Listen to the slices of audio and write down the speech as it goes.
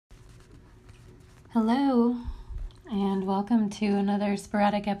Hello, and welcome to another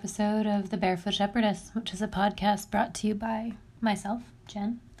sporadic episode of The Barefoot Shepherdess, which is a podcast brought to you by myself,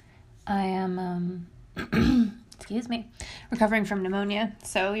 Jenn. I am, recovering from pneumonia,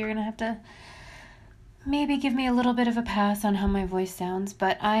 so you're going to have to maybe give me a little bit of a pass on how my voice sounds,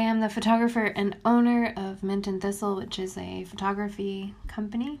 but I am the photographer and owner of Mint and Thistle, which is a photography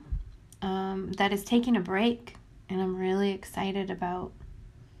company that is taking a break, and I'm really excited about.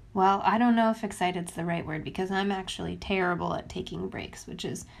 Well, I don't know if excited's the right word because I'm actually terrible at taking breaks, which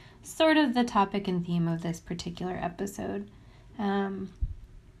is sort of the topic and theme of this particular episode.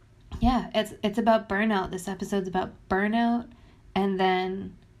 It's about burnout. This episode's about burnout, and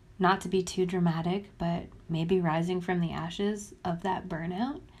then, not to be too dramatic, but maybe rising from the ashes of that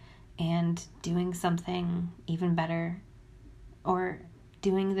burnout and doing something even better, or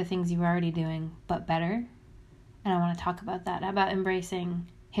doing the things you were already doing, but better. And I want to talk about that, about embracing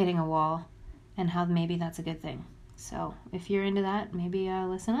hitting a wall, and how maybe that's a good thing. So if you're into that, maybe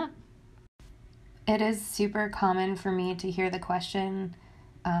listen up. It is super common for me to hear the question,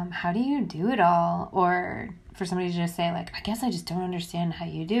 how do you do it all? Or for somebody to just say, I guess I just don't understand how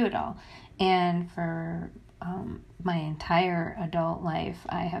you do it all. And for my entire adult life,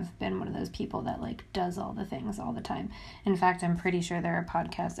 I have been one of those people that does all the things all the time. In fact, I'm pretty sure there are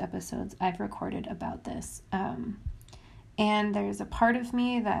podcast episodes I've recorded about this. And there's a part of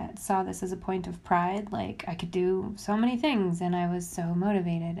me that saw this as a point of pride, I could do so many things, and I was so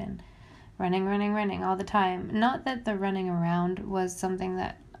motivated and running all the time. Not that the running around was something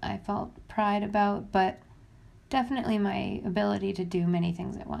that I felt pride about, but definitely my ability to do many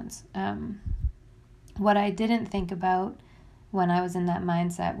things at once. What I didn't think about when I was in that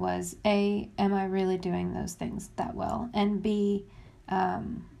mindset was, A, am I really doing those things that well? And B,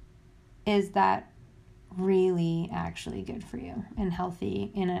 is that really actually good for you and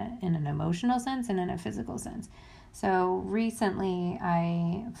healthy in an emotional sense and in a physical sense? So recently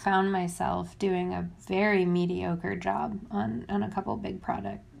I found myself doing a very mediocre job on a couple big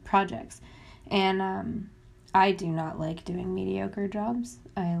projects, and I do not like doing mediocre jobs.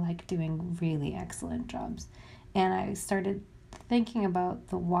 I like doing really excellent jobs, and I started thinking about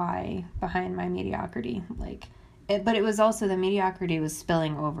the why behind my mediocrity. But it was also, the mediocrity was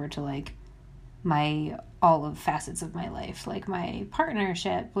spilling over to all of facets of my life, my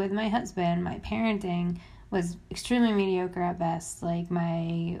partnership with my husband, my parenting was extremely mediocre at best.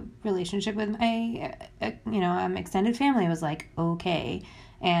 My relationship with my, extended family was okay,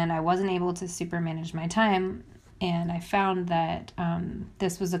 and I wasn't able to super manage my time. And I found that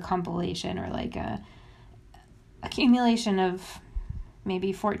this was a compilation, or a accumulation of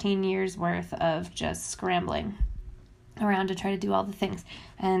maybe 14 years worth of just scrambling around to try to do all the things.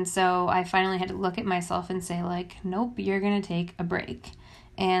 And so I finally had to look at myself and say, nope, you're going to take a break.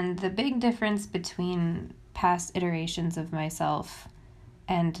 And the big difference between past iterations of myself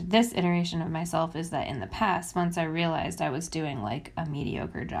and this iteration of myself is that in the past, once I realized I was doing a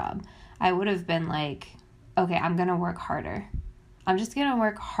mediocre job, I would have been okay, I'm going to work harder. I'm just going to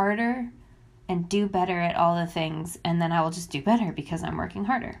work harder and do better at all the things, and then I will just do better because I'm working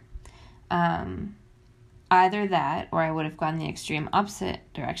harder. Either that, or I would have gone the extreme opposite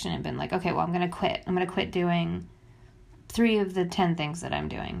direction and been okay, well, I'm going to quit. I'm going to quit doing 3 of the 10 things that I'm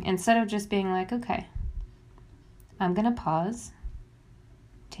doing. Instead of just being okay, I'm going to pause,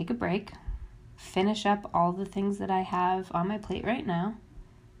 take a break, finish up all the things that I have on my plate right now,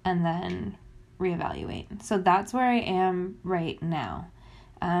 and then reevaluate. So that's where I am right now,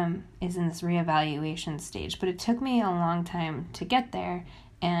 is in this reevaluation stage. But it took me a long time to get there.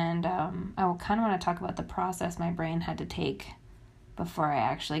 And I kind of want to talk about the process my brain had to take before I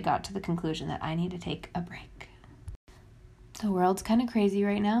actually got to the conclusion that I need to take a break. The world's kind of crazy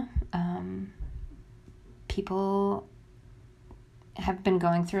right now. People have been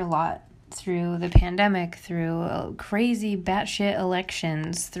going through a lot, through the pandemic, through crazy batshit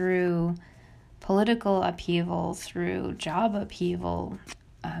elections, through political upheaval, through job upheaval.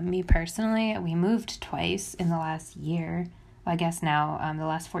 Me personally, we moved twice in the last year. I guess now the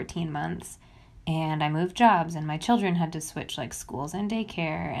last 14 months, and I moved jobs, and my children had to switch schools and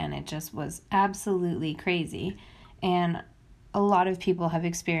daycare, and it just was absolutely crazy. And a lot of people have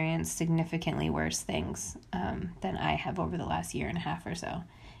experienced significantly worse things than I have over the last year and a half or so.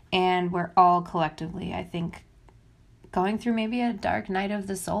 And we're all collectively, I think, going through maybe a dark night of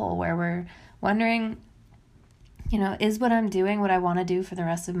the soul where we're wondering, is what I'm doing what I want to do for the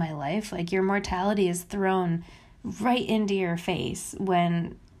rest of my life? Your mortality is thrown right into your face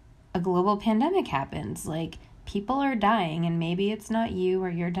when a global pandemic happens. People are dying, and maybe it's not you or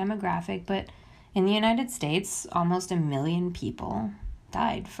your demographic, but in the United States, almost 1 million people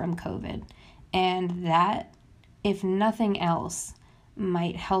died from COVID. And that, if nothing else,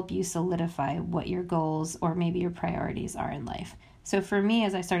 might help you solidify what your goals or maybe your priorities are in life. So for me,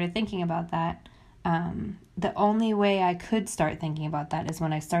 as I started thinking about that, the only way I could start thinking about that is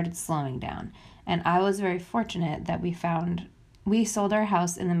when I started slowing down. And I was very fortunate that we sold our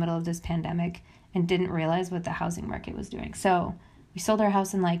house in the middle of this pandemic and didn't realize what the housing market was doing. So we sold our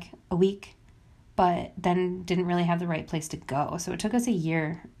house in like a week, but then didn't really have the right place to go. So it took us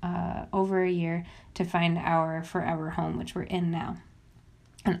over a year to find our forever home, which we're in now.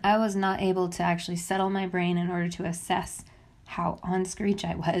 And I was not able to actually settle my brain in order to assess how on screech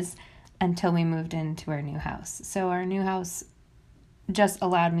I was until we moved into our new house. So our new house just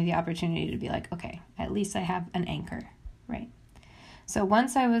allowed me the opportunity to be like, okay, at least I have an anchor, right? So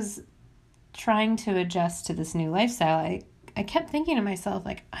once I was trying to adjust to this new lifestyle, I kept thinking to myself,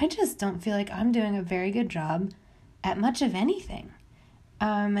 like, I just don't feel like I'm doing a very good job at much of anything.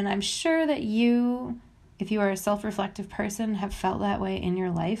 And I'm sure that you, if you are a self-reflective person, have felt that way in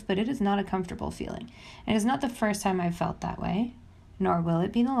your life, but it is not a comfortable feeling. It is not the first time I've felt that way, nor will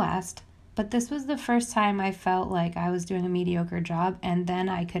it be the last. But this was the first time I felt like I was doing a mediocre job, and then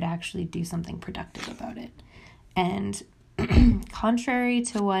I could actually do something productive about it. And contrary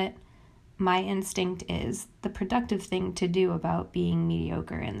to what my instinct is, the productive thing to do about being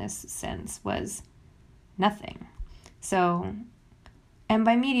mediocre in this sense was nothing. So, and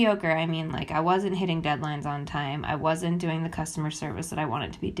by mediocre, I mean like I wasn't hitting deadlines on time. I wasn't doing the customer service that I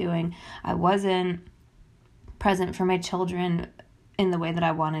wanted to be doing. I wasn't present for my children in the way that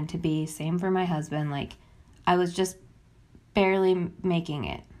I wanted to be. Same for my husband. Like, I was just barely making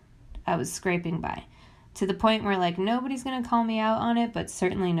it. I was scraping by to the point where like nobody's going to call me out on it, but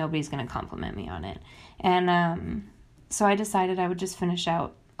certainly nobody's going to compliment me on it. And so I decided I would just finish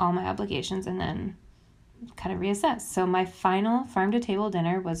out all my obligations and then kind of reassess. So my final farm to table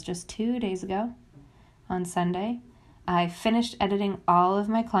dinner was just 2 days ago on Sunday. I finished editing all of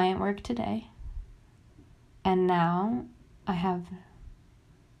my client work today. And now I have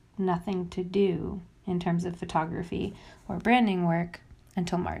nothing to do in terms of photography or branding work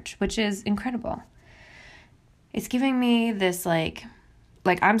until March, which is incredible. It's giving me this like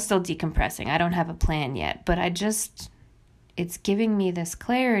I'm still decompressing. I don't have a plan yet, but it's giving me this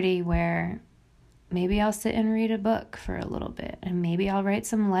clarity where maybe I'll sit and read a book for a little bit, and maybe I'll write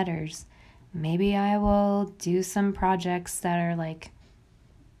some letters. Maybe I will do some projects that are like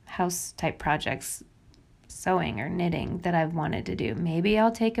house type projects, sewing or knitting that I've wanted to do. Maybe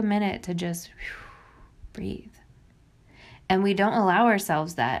I'll take a minute to just breathe. And we don't allow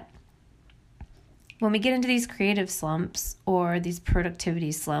ourselves that. When we get into these creative slumps or these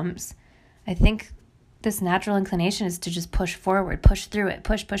productivity slumps, I think this natural inclination is to just push forward, push through it,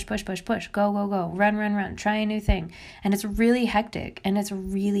 push, go, run, try a new thing. And it's really hectic and it's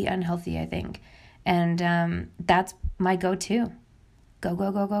really unhealthy, I think. And that's my go-to.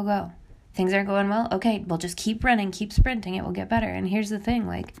 Go. Things aren't going well? Okay, we'll just keep running, keep sprinting, it will get better. And here's the thing,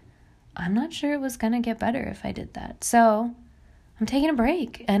 like, I'm not sure it was going to get better if I did that. So I'm taking a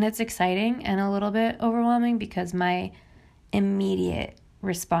break, and it's exciting and a little bit overwhelming because my immediate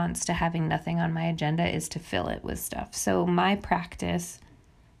response to having nothing on my agenda is to fill it with stuff. So my practice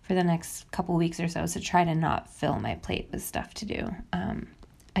for the next couple weeks or so is to try to not fill my plate with stuff to do.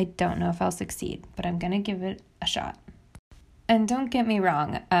 I don't know if I'll succeed, but I'm going to give it a shot. And don't get me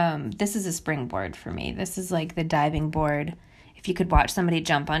wrong, this is a springboard for me. This is like the diving board. If you could watch somebody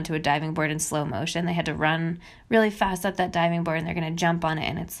jump onto a diving board in slow motion, they had to run really fast up that diving board and they're going to jump on it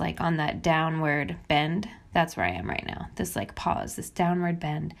and it's like on that downward bend. That's where I am right now. This like pause, this downward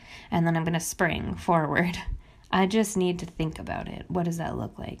bend, and then I'm going to spring forward. I just need to think about it. What does that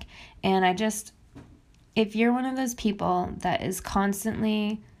look like? And if you're one of those people that is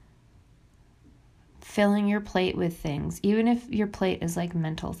constantly filling your plate with things, even if your plate is like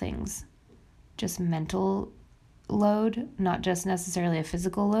mental things, just mental load, not just necessarily a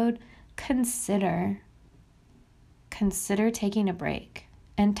physical load, consider taking a break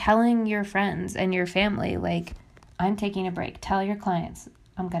and telling your friends and your family, like, I'm taking a break. Tell your clients,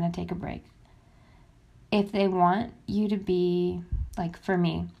 I'm going to take a break. If they want you to be, like for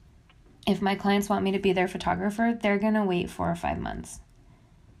me, if my clients want me to be their photographer, they're going to wait 4 or 5 months.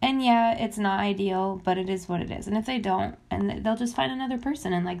 And yeah, it's not ideal, but it is what it is. And if they don't, and they'll just find another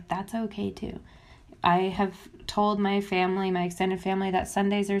person, and like, that's okay too. I have told my family, my extended family, that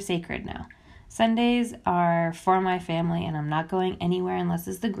Sundays are sacred now. Sundays are for my family, and I'm not going anywhere unless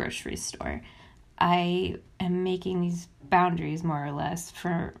it's the grocery store. I am making these boundaries more or less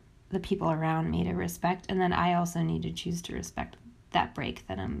for the people around me to respect, and then I also need to choose to respect that break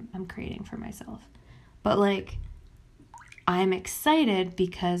that I'm creating for myself. But like, I'm excited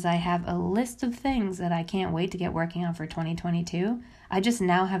because I have a list of things that I can't wait to get working on for 2022. I just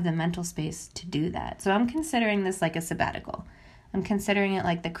now have the mental space to do that. So I'm considering this like a sabbatical. I'm considering it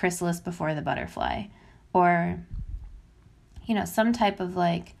like the chrysalis before the butterfly, or, some type of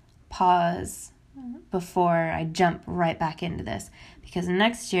like pause before I jump right back into this. Because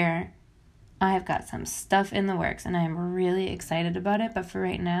next year, I have got some stuff in the works and I am really excited about it. But for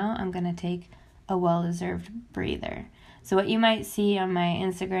right now, I'm going to take a well-deserved breather. So what you might see on my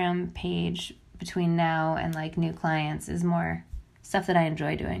Instagram page between now and like new clients is more stuff that I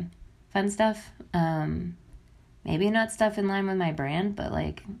enjoy doing. Fun stuff. Maybe not stuff in line with my brand, but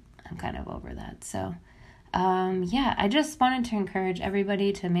like I'm kind of over that. So I just wanted to encourage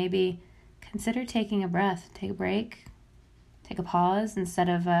everybody to maybe consider taking a breath, take a break, take a pause instead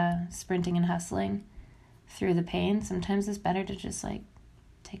of sprinting and hustling through the pain. Sometimes it's better to just like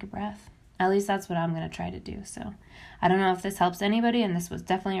take a breath. At least that's what I'm going to try to do. So I don't know if this helps anybody, and this was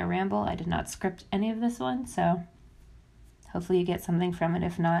definitely a ramble. I did not script any of this one, so hopefully you get something from it.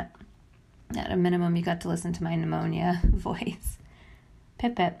 If not, at a minimum, you got to listen to my pneumonia voice.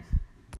 Pip pip.